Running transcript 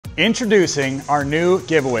Introducing our new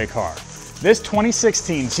giveaway car. This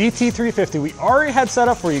 2016 GT350 we already had set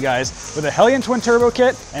up for you guys with a Hellion twin turbo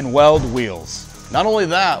kit and weld wheels. Not only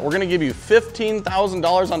that, we're gonna give you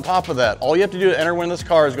 $15,000 on top of that. All you have to do to enter win this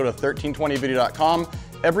car is go to 1320video.com.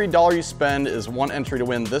 Every dollar you spend is one entry to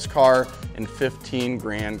win this car and 15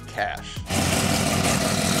 grand cash.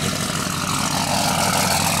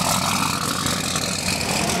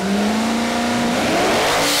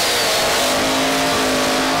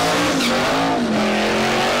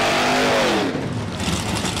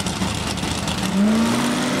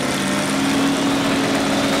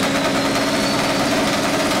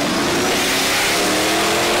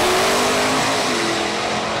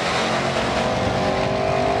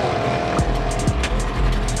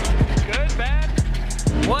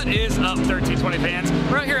 What is up, 1320 fans?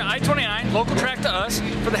 We're out here at I-29, local track to us,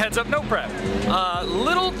 for the Heads Up No Prep.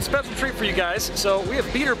 Little special treat for you guys. So we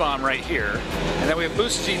have Beater Bomb right here, and then we have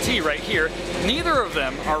BoostedGT right here. Neither of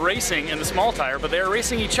them are racing in the small tire, but they are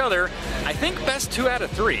racing each other. I think best 2 out of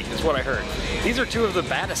 3 is what I heard. These are 2 of the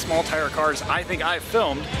baddest small tire cars I think I've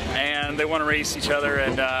filmed, and they want to race each other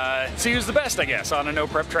and see who's the best, I guess, on a no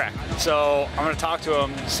prep track. So I'm going to talk to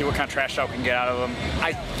them, see what kind of trash talk we can get out of them.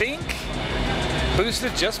 I think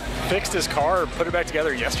Boosted just fixed his car, put it back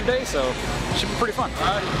together yesterday, so it should be pretty fun.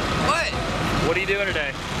 What are you doing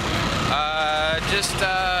today? Just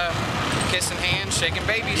kissing hands, shaking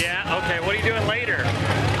babies. Yeah, okay. What are you doing later?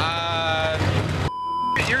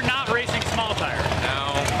 You're not racing small tire.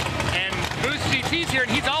 No. And BoostedGT's here,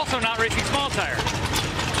 and he's also not racing small tire.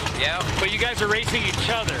 Yep. But you guys are racing each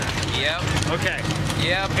other. Yep. Okay.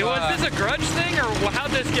 Yep. Hey, was this a grudge thing, or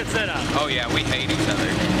how'd this get set up? Oh yeah, we hate each other.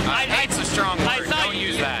 Hate's a strong word. Don't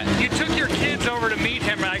use that. You took your kids over to meet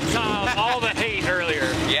him, and I saw all the hate earlier.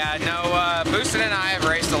 Yeah, no, Boosted and I have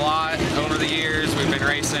raced a lot over the years. We've been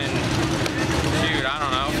racing, shoot, I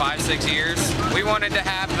don't know, 5-6 years. We wanted to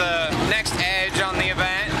have the next edge on the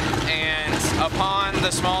event, and upon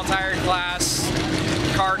the small tire class,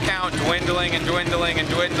 car count dwindling and dwindling and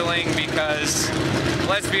dwindling because,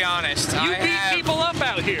 let's be honest, you beat people up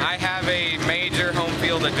out here. I have a major home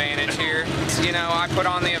field advantage here. You know, I put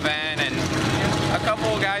on the event and a couple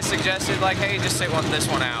of guys suggested like, hey, just sit this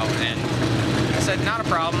one out. And I said, not a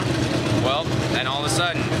problem. Well, then all of a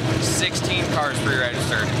sudden, 16 cars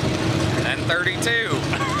pre-registered, and then 32,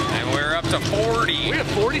 and we're up to 40. We have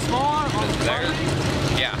 40 small on there.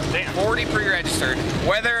 Yeah, damn. 40 pre-registered.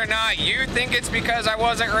 Whether or not you think it's because I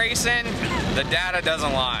wasn't racing, the data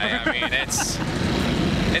doesn't lie. I mean,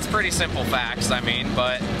 it's pretty simple facts, I mean,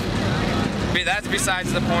 but that's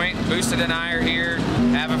besides the point. Boosted and I are here,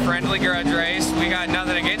 have a friendly grudge race. We got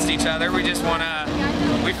nothing against each other. We just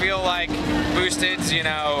we feel like Boosted's, you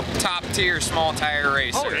know, top tier small tire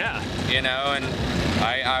racer. Oh yeah. You know, and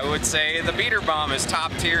I would say the Beater Bomb is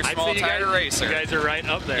top tier small tire racer. You guys are right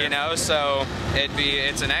up there. You know, so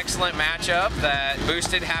it's an excellent matchup that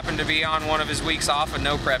Boosted happened to be on one of his weeks off of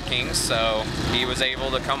No Prep Kings, so he was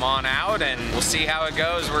able to come on out, and we'll see how it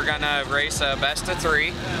goes. We're gonna race a best of 3,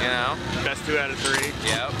 you know. Best 2 out of 3.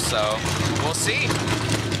 Yep, so we'll see.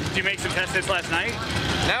 Did you make some test hits last night?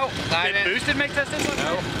 No, I didn't. Did Boosted make test hits last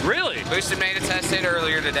night? Really? Boosted made a test hit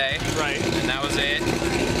earlier today. Right. And that was it.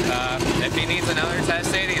 If he needs another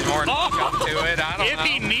test hit, he's more than welcome to it. I don't know. If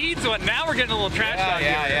he needs one, now we're getting a little trash talk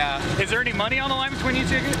here. Yeah. Is there any money on the line between you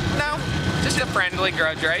 2? No, just a friendly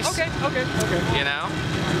grudge race. Okay. You know?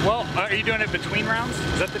 Well, are you doing it between rounds?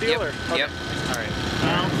 Is that the deal? Yep. Or? Okay. Yep. All right.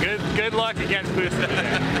 Well, good luck against Boosted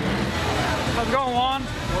today. How's it going, Juan?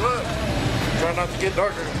 What up? Try not to get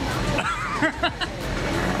darker.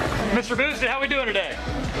 Mr. Boosted, how we doing today?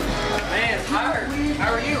 Man, tired.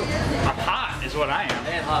 How are you? I'm hot, is what I am.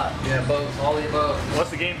 Man, hot. Yeah, both. All the above. What's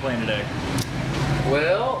the game plan today?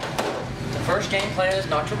 Well, the first game plan is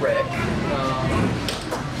not to wreck.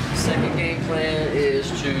 Second game plan is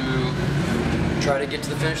to try to get to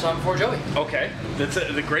the finish line before Joey. Okay, that's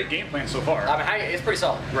a great game plan so far. I mean, it's pretty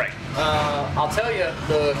solid. Right. I'll tell you,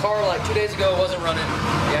 the car like 2 days ago wasn't running.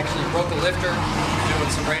 He actually broke a lifter doing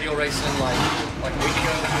some radial racing like a week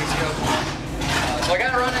ago, 2 weeks ago. So I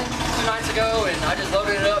got it running 2 nights ago, and I just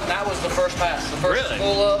loaded it up, and that was the first pass. The first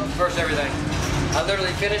full up, first everything. I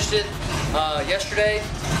literally finished it yesterday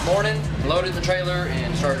morning, loaded the trailer,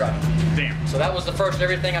 and started driving. Damn. So that was the first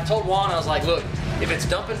everything. I told Juan, I was like, look, if it's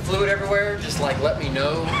dumping fluid everywhere, just like let me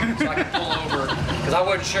know so I can pull over, because I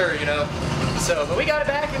wasn't sure, you know. So, but we got it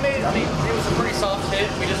back and it was a pretty soft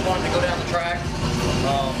hit. We just wanted to go down the track,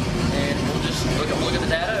 and we'll just look at the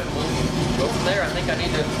data and we'll go from there. I think I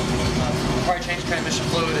need to probably change transmission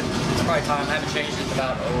fluid. It's probably time. I haven't changed it in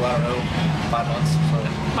about, I don't know, 5 months.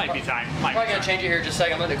 So Might be time. I'm probably gonna change it here in just a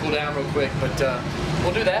second. I'm letting it cool down real quick, but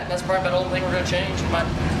we'll do that. That's probably about the only thing we're gonna change. We might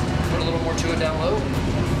put a little more to it down low.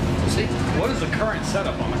 We'll see. What is the current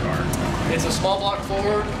setup on the car? It's a small block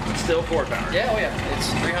Ford. Still Ford power. Yeah, oh yeah.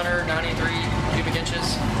 It's 393 cubic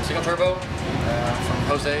inches, single turbo from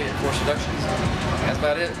Jose at Force Seductions. That's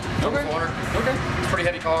about it. Okay. 400. Okay. It's a pretty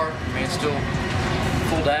heavy car. I mean, it's still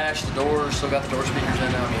full dash. The doors still got the door speakers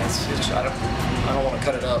in. I mean, I don't want to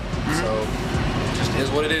cut it up. So it just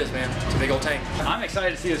is what it is, man. It's a big old tank. I'm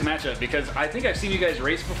excited to see this matchup because I think I've seen you guys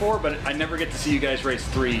race before, but I never get to see you guys race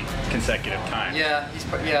 3 consecutive times. Yeah,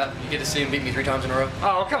 you get to see him beat me 3 times in a row.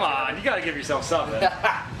 Oh, come on. You got to give yourself something.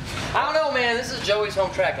 I don't know, man. This is Joey's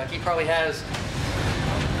home track. Like, he probably has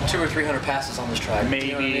 200 or 300 passes on this track. Maybe,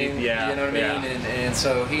 you know what I mean? yeah. You know what I mean? And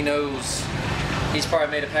so he knows he's probably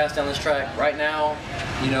made a pass down this track right now,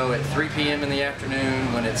 you know, at 3 p.m. in the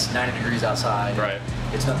afternoon when it's 90 degrees outside. Right.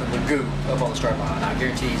 It's nothing but goo up on the start line. I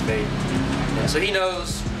guarantee he's made. Yeah, so he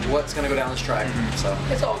knows what's going to go down this track. So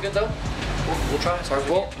it's all good, though. We'll try. Sorry.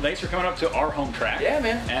 Well, thanks for coming up to our home track. Yeah,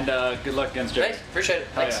 man. And good luck against Joey. Thanks. Appreciate it.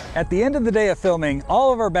 Thanks. Oh, yeah. At the end of the day of filming,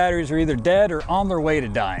 all of our batteries are either dead or on their way to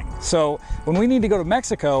dying. So when we need to go to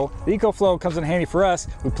Mexico, the EcoFlow comes in handy for us.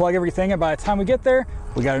 We plug everything in. By the time we get there,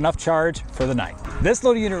 we got enough charge for the night. This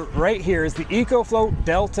little unit right here is the EcoFlow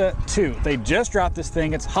Delta 2. They just dropped this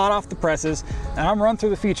thing. It's hot off the presses, and I'm gonna run through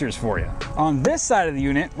the features for you. On this side of the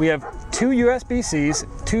unit, we have 2 USB-Cs,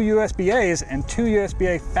 2 USB-As, and 2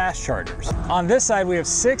 USB-A fast chargers. On this side, we have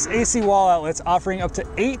 6 AC wall outlets offering up to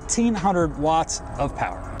 1,800 watts of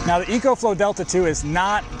power. Now, the EcoFlow Delta 2 is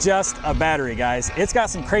not just a battery, guys. It's got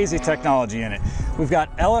some crazy technology in it. We've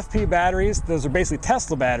got LFP batteries. Those are basically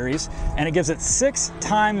Tesla batteries, and it gives it 6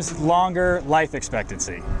 times longer life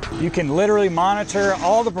expectancy. You can literally monitor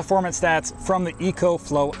all the performance stats from the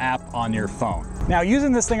EcoFlow app on your phone. Now,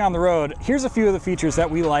 using this thing on the road, here's a few of the features that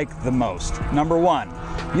we like the most. Number 1,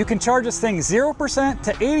 you can charge this thing 0%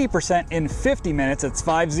 to 80% in 50 minutes, it's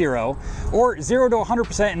 50, or 0 to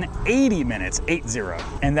 100% in 80 minutes, 80.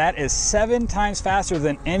 And that is 7 times faster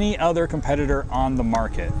than any other competitor on the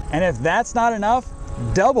market. And if that's not enough,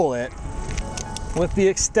 double it with the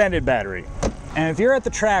extended battery. And if you're at the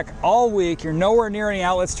track all week, you're nowhere near any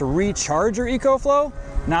outlets to recharge your EcoFlow,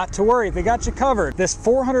 not to worry, they got you covered. This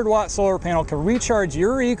 400 watt solar panel can recharge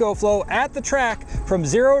your EcoFlow at the track from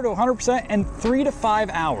 0 to 100% in 3 to 5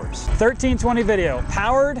 hours. 1320 video,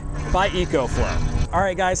 powered by EcoFlow. All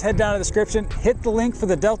right guys, head down to the description, hit the link for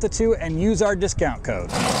the Delta 2 and use our discount code.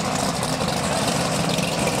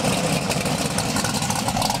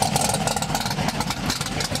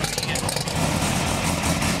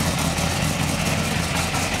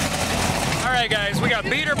 All right, guys, we got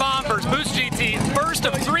Beater Bomb versus BoostedGT. First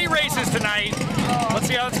of 3 races tonight. Let's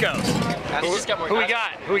see how this goes. Who we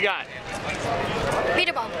got? Who we got?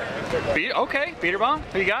 Beater Bomb. Okay, Beater Bomb.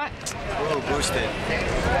 Who you got? Oh, Boosted.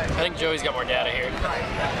 I think Joey's got more data here. You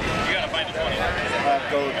gotta find the 20.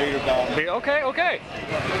 Go with Beater Bomb. Okay, okay.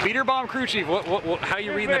 Beater Bomb crew chief. How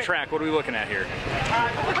you reading the track? What are we looking at here?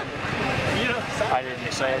 I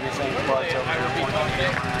didn't say anything, but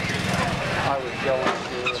I was going to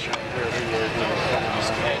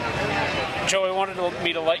Joey wanted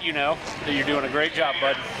me to let you know that you're doing a great job,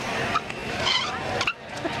 bud.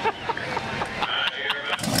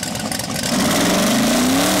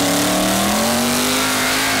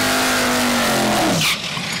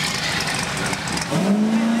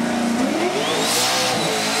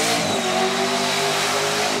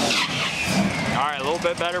 All right, a little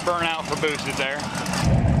bit better burnout for Boosted there.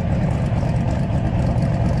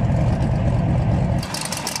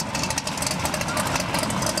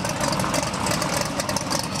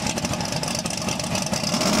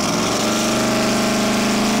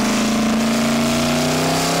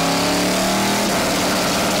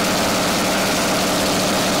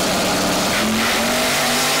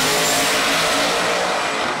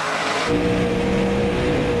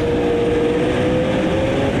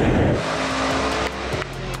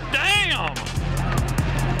 Damn!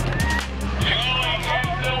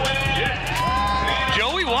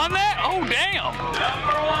 Joey won that? Oh, damn!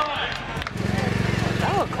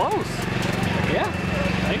 That looked close. Yeah, I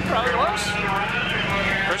think probably close.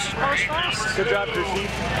 First car's fast. Good job, crew chief.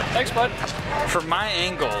 Thanks, bud. From my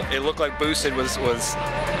angle, it looked like Boosted was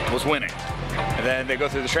winning. And then they go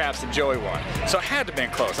through the traps and Joey won. So it had to have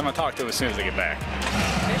been close. I'm gonna talk to him as soon as they get back.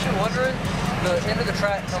 In case you're wondering, the end of the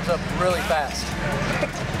track comes up really fast.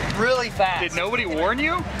 Really fast. Did nobody warn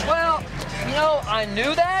you? Well, you know, I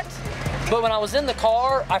knew that, but when I was in the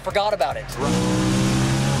car, I forgot about it.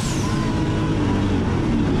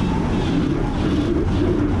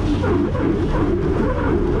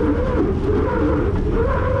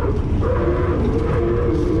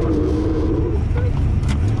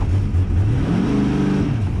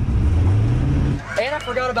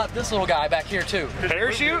 about this little guy back here too.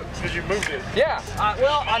 Parachute? Because you moved it. Yeah.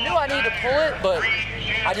 Well, I knew I needed to pull it, but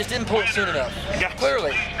I just didn't pull it soon enough. Gotcha.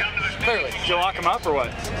 Clearly. Did you lock him up or what?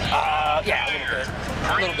 Yeah,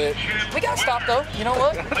 a little bit. We gotta stop though. You know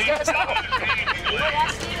what? We gotta stop.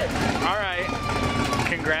 All right.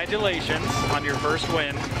 Congratulations on your first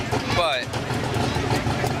win. But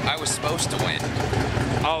I was supposed to win.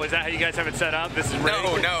 Oh, is that how you guys have it set up? This is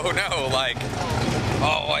rigged? No. Like,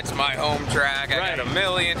 oh, it's my home track. I Right. got a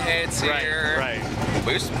million hits here. Right.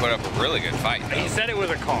 We used to put up a really good fight, though. He said it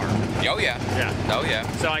was a car. Oh, yeah. Yeah. Oh, yeah.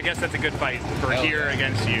 So I guess that's a good fight for Hell here yeah.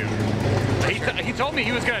 against you. He told me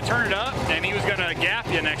he was going to turn it up and he was going to gap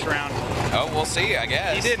you next round. Oh, we'll see, I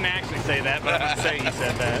guess. He didn't actually say that, but I'm going to say he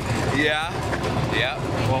said that. Yeah. Yeah.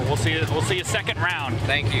 Well, we'll see you second round.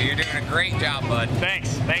 Thank you. You're doing a great job, bud. Thanks.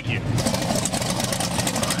 Thank you.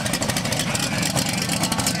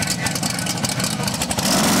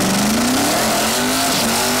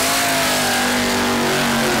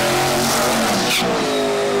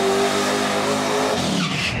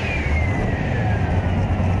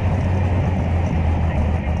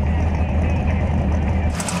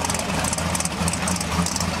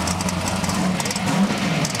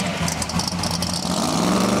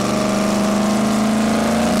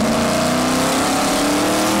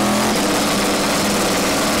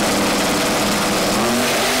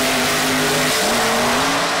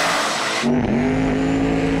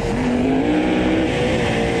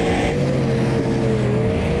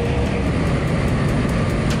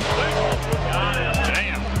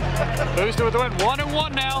 Damn. Boosted with the win.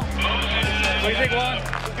 1-1 now. What do you think, Juan?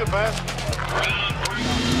 Good pass.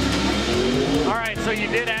 All right, so you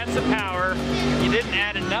did add some power. You didn't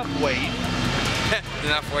add enough weight.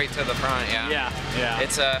 Enough weight to the front, yeah. Yeah.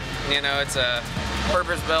 It's a, it's a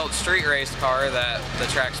purpose-built street race car that the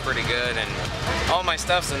track's pretty good, and all my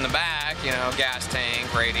stuff's in the back, gas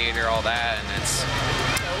tank, radiator, all that, and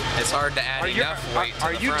it's hard to add enough weight to the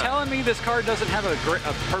Are you front. telling me this car doesn't have a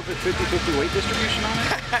perfect 50-50 weight distribution on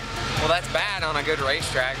it? Well, that's bad on a good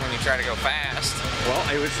racetrack when you try to go fast. Well,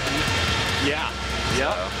 it was, yeah.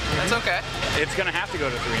 Yep. So, that's okay. It's gonna have to go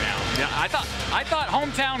to 3 now. Yeah, I thought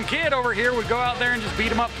hometown kid over here would go out there and just beat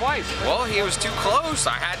him up twice. Well, he was too close.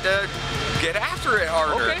 I had to get after it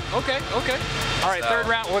harder. Okay. All right, So- third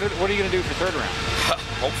round. What are you gonna do for third round?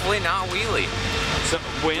 Hopefully not wheelie. So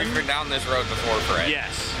win. We've been down this road before, Fred.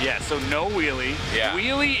 Yes. So no wheelie. Yeah.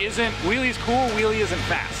 Wheelie's cool. Wheelie isn't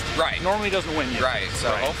fast. Right. Normally doesn't win you. Right, so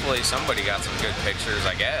hopefully somebody got some good pictures,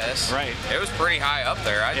 I guess. Right. It was pretty high up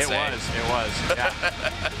there, I'd say. It was. Yeah.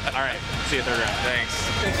 All right. See you third round.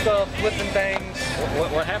 Thanks. And stuff, flipping things.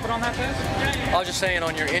 What happened on that pass? I was just saying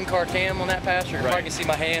on your in-car cam on that pass, you're probably gonna see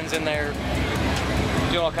my hands in there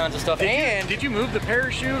doing all kinds of stuff. Did you move the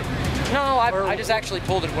parachute? No, I just actually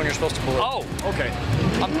pulled it when you're supposed to pull it. Oh, okay.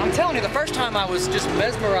 I'm telling you, the first time I was just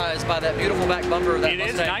mesmerized by that beautiful back bumper of that It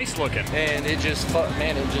is Mustang. nice looking. And it just,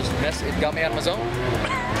 it got me out of my zone.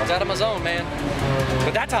 I was out of my zone, man.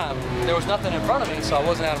 But that time, there was nothing in front of me, so I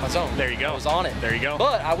wasn't out of my zone. There you go. I was on it. There you go.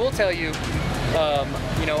 But I will tell you,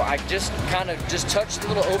 I just kind of touched the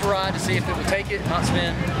little override to see if it would take it, not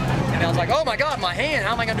spin. And I was like, oh my God, my hand,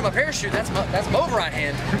 how am I gonna do my parachute? That's my override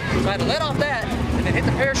hand. So I had to let off that and then hit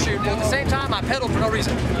the parachute, but at the same time, I pedaled for no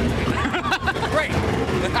reason. Great.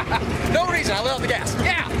 No reason, I let off the gas.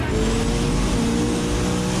 Yeah.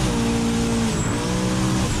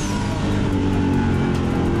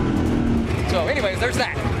 So anyways, there's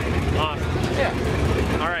that. Awesome. Yeah.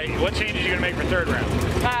 All right, what changes are you gonna make for third round?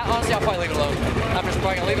 Honestly, I'll probably leave it alone. I'm just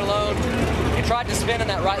probably gonna leave it alone. He tried to spin in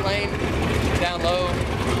that right lane, down low,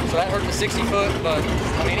 so that hurt the 60 foot, but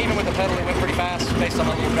I mean, even with the pedal, it went pretty fast based on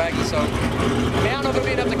my new draggy, so I don't know if it'll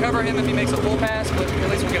be enough to cover him if he makes a full pass, but at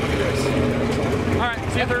least we'll give him a good race. All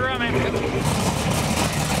right, see you third round, man.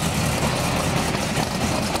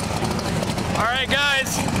 All right,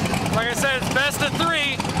 guys, like I said, it's best of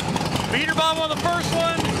 3. Beater Bomb won the first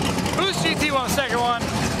one, BoostedGT won the second one.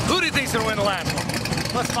 Who do you think's gonna win the last one?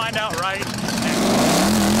 Let's find out right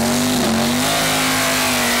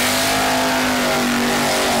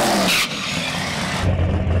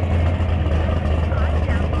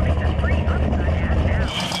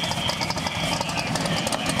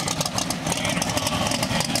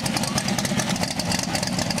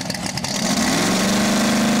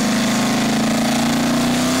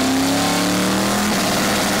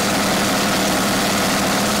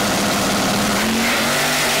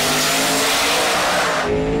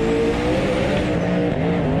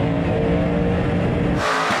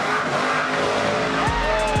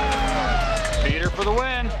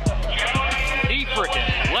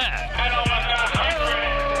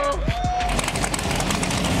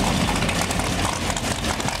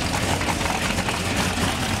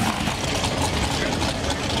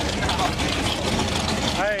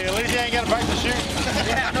gotta practice shooting.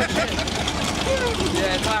 Yeah, no shit.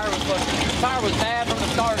 Yeah, tire was bad from the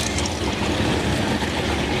start.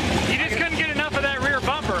 You just couldn't get enough of that rear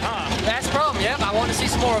bumper, huh? That's the problem. Yep, I wanted to see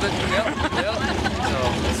some more of it. Yep. So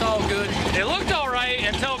it's all good. It looked all right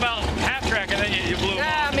until about half track, and then you blew them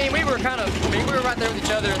Yeah, off. I mean, we were right there with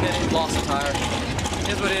each other, and then it lost the tire.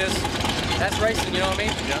 Is what it is. That's racing, you know what I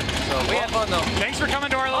mean? Yeah. So we had fun though. Thanks for coming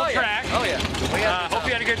to our little track. Oh yeah. We had Hope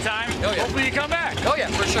you had a good time. Oh yeah. Hopefully you come back. Oh yeah,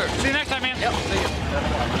 for sure. See you next time, man. Yep. See you.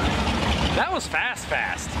 That was fast.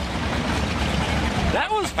 That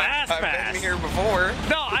was fast. I've been here before.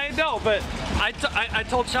 No, I know, but I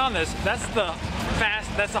told Sean this. That's the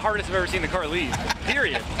hardest I've ever seen the car leave.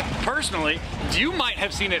 Period. Personally, you might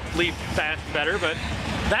have seen it leave fast better, but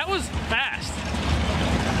that was fast.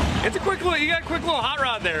 It's a quick little, you got a quick little hot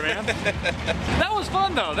rod there, man. That was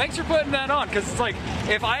fun though. Thanks for putting that on, because it's like,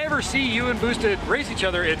 if I ever see you and Boosted race each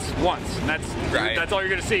other, it's once. And that's all you're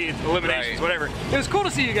gonna see, eliminations, whatever. It was cool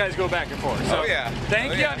to see you guys go back and forth. So,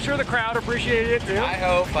 thank you. I'm sure the crowd appreciated it too. I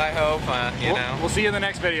hope, you know. We'll see you in the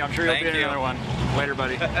next video. I'm sure you'll be in another one. Later,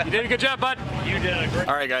 buddy. You did a good job, bud. You did a great.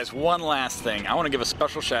 All right, guys, one last thing. I want to give a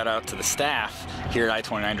special shout out to the staff here at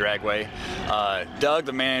I-29 Dragway. Doug,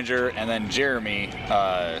 the manager, and then Jeremy.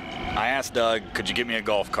 I asked Doug, could you get me a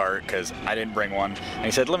golf cart, because I didn't bring one. And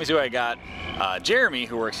he said, let me see what I got. Jeremy,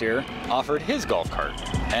 who works here, offered his golf cart.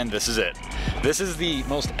 And this is it. This is the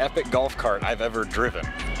most epic golf cart I've ever driven.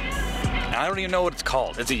 And I don't even know what it's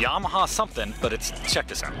called. It's a Yamaha something, but check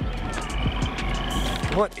this out.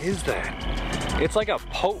 What is that? It's like a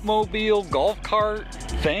Pope-mobile golf cart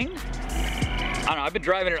thing. I don't know, I've been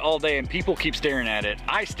driving it all day and people keep staring at it.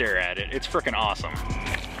 I stare at it. It's freaking awesome.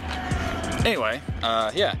 Anyway,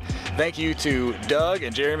 yeah. Thank you to Doug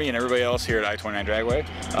and Jeremy and everybody else here at I-29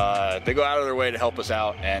 Dragway. They go out of their way to help us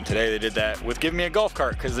out, and today they did that with giving me a golf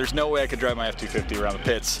cart, because there's no way I could drive my F-250 around the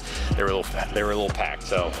pits. They were a little packed,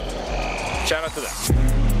 so shout out to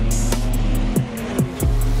them.